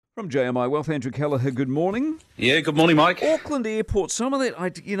From JMI Wealth, Andrew Callagher, good morning. Yeah, good morning, Mike. Auckland Airport, some of that,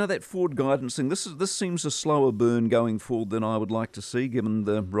 that forward guidance thing, this seems a slower burn going forward than I would like to see, given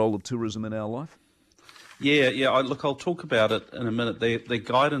the role of tourism in our life. Yeah. I'll talk about it in a minute. The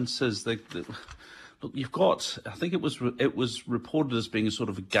guidance is look, you've got. I think it was reported as being a sort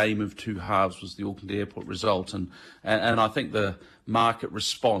of a game of two halves was the Auckland Airport result, and I think the market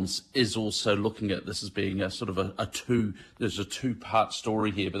response is also looking at this as being a sort of there's a two-part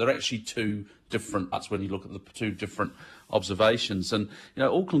story here, but they're actually two different parts when you look at the two different observations. And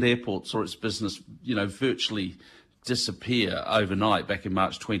Auckland Airport saw its business virtually disappear overnight back in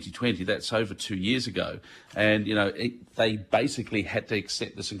March 2020. That's over 2 years ago. And, they basically had to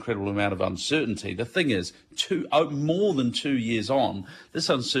accept this incredible amount of uncertainty. The thing is, more than 2 years on, this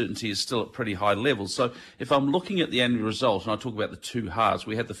uncertainty is still at pretty high levels. So if I'm looking at the annual result, and I talk about the two halves,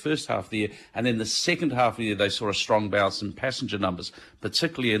 we had the first half of the year, and then the second half of the year, they saw a strong bounce in passenger numbers,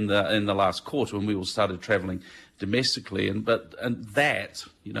 particularly in the last quarter when we all started travelling domestically, and that,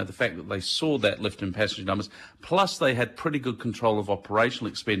 the fact that they saw that lift in passenger numbers, plus they had pretty good control of operational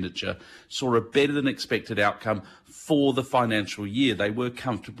expenditure, saw a better than expected outcome for the financial year. They were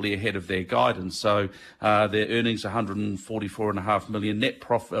comfortably ahead of their guidance. So their earnings, 144.5 million, net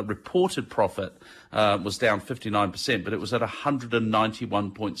profit, reported profit was down 59%, but it was at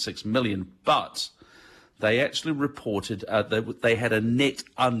 191.6 million. But they actually reported they had a net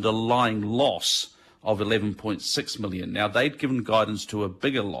underlying loss of 11.6 million. Now, they'd given guidance to a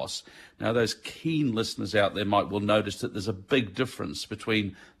bigger loss. Now, those keen listeners out there might well notice that there's a big difference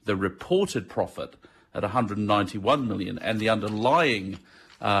between the reported profit at 191 million and the underlying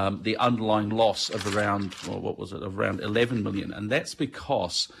loss of around, around 11 million. And that's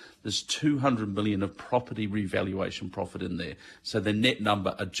because there's 200 million of property revaluation profit in there. So the net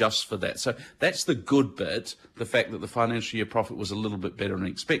number adjusts for that. So that's the good bit, the fact that the financial year profit was a little bit better than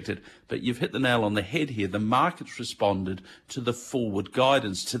expected. But you've hit the nail on the head here. The markets responded to the forward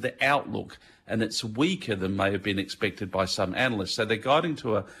guidance, to the outlook, and it's weaker than may have been expected by some analysts. So they're guiding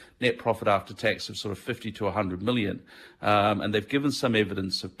to a net profit after tax of sort of 50 to 100 million. And they've given some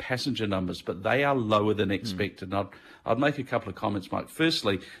evidence of passenger numbers, but they are lower than expected. And I'd make a couple of comments, Mike.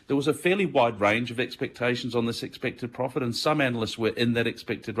 Firstly, there was a fairly wide range of expectations on this expected profit, and some analysts were in that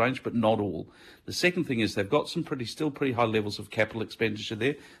expected range, but not all. The second thing is they've got some still pretty high levels of capital expenditure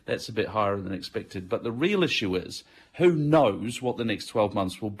there. That's a bit higher than expected. But the real issue is who knows what the next 12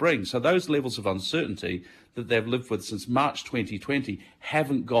 months will bring. So those levels of uncertainty that they've lived with since March 2020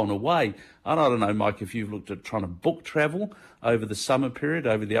 haven't gone away. And I don't know, Mike, if you've looked at trying to book travel over the summer period,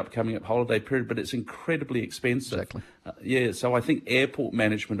 over the upcoming holiday period, but it's incredibly expensive. Exactly. So I think airport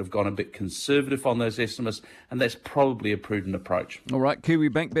management have gone a bit conservative on those estimates, and that's probably a prudent approach. All right,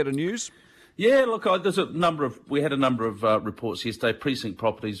 Kiwibank, better news? Yeah, look, we had a number of reports yesterday. Precinct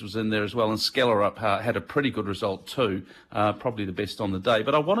Properties was in there as well, and Skellerup had a pretty good result too, probably the best on the day.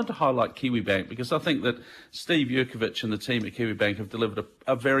 But I wanted to highlight Kiwibank because I think that Steve Jurkovic and the team at Kiwibank have delivered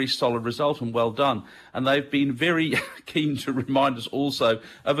a very solid result, and well done. And they've been very keen to remind us also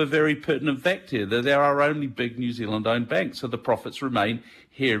of a very pertinent fact here, that they're our only big New Zealand-owned bank, so the profits remain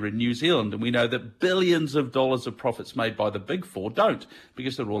here in New Zealand. And we know that billions of dollars of profits made by the big four don't,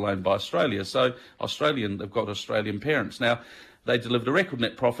 because they're all owned by Australia. So they've got Australian parents. Now, they delivered a record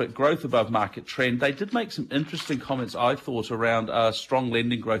net profit, growth above market trend. They did make some interesting comments, I thought, around strong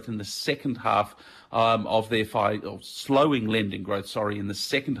lending growth in the second half of their slowing lending growth, in the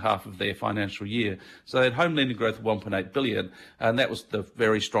second half of their financial year. So they had home lending growth of 1.8 billion, and that was the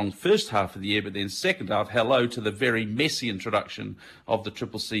very strong first half of the year. But then second half, hello to the very messy introduction of the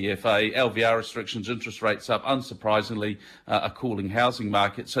CCCFA, LVR restrictions, interest rates up, unsurprisingly, a cooling housing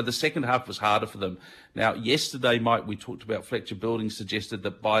market. So the second half was harder for them. Now, yesterday, Mike, we talked about Fletcher Building suggested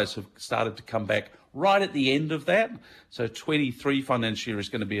that buyers have started to come back right at the end of that. So 23 financial year is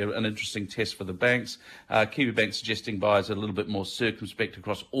going to be an interesting test for the banks. Kiwibank suggesting buyers are a little bit more circumspect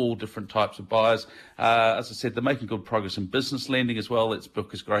across all different types of buyers. As I said, they're making good progress in business lending as well. Its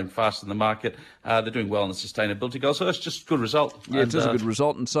book is growing faster than the market. They're doing well in the sustainability goals. So it's just a good result. Yeah, it is a good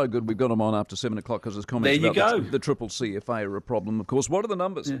result, and so good we've got them on after 7 o'clock because there's comments about the CCCFA are a problem, of course. What are the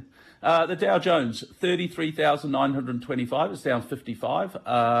numbers? Yeah. The Dow Jones, 33,925. It's down 55.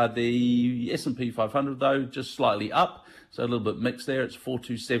 The S&P 500, though, just slightly up. So a little bit mixed there. It's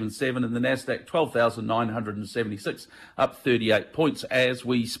 4277, and the Nasdaq 12,976, up 38 points as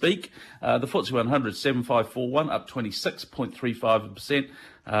we speak. The FTSE 100 7541, up 26.35%.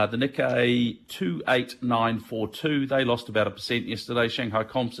 The Nikkei 28942, they lost about 1% yesterday. Shanghai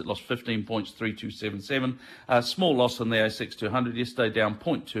Composite lost 15 points, 3277. Small loss on the ASX 200 yesterday, down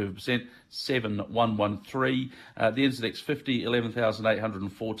 0.2%, 7113. The NZX 50,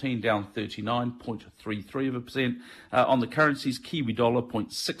 11,814, down 39.33%. On the currencies, Kiwi dollar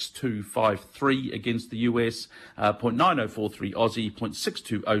 0.6253 against the US, 0.9043 Aussie,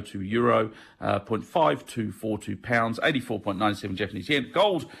 0.6202 euro, 0.5242 pounds, 84.97 Japanese yen.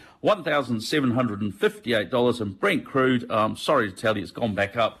 Gold, $1,758, and Brent crude, I'm sorry to tell you, it's gone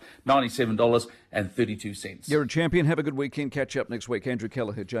back up, $97.32. You're a champion. Have a good weekend. Catch up next week. Andrew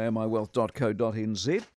Kelleher, jmiwealth.co.nz.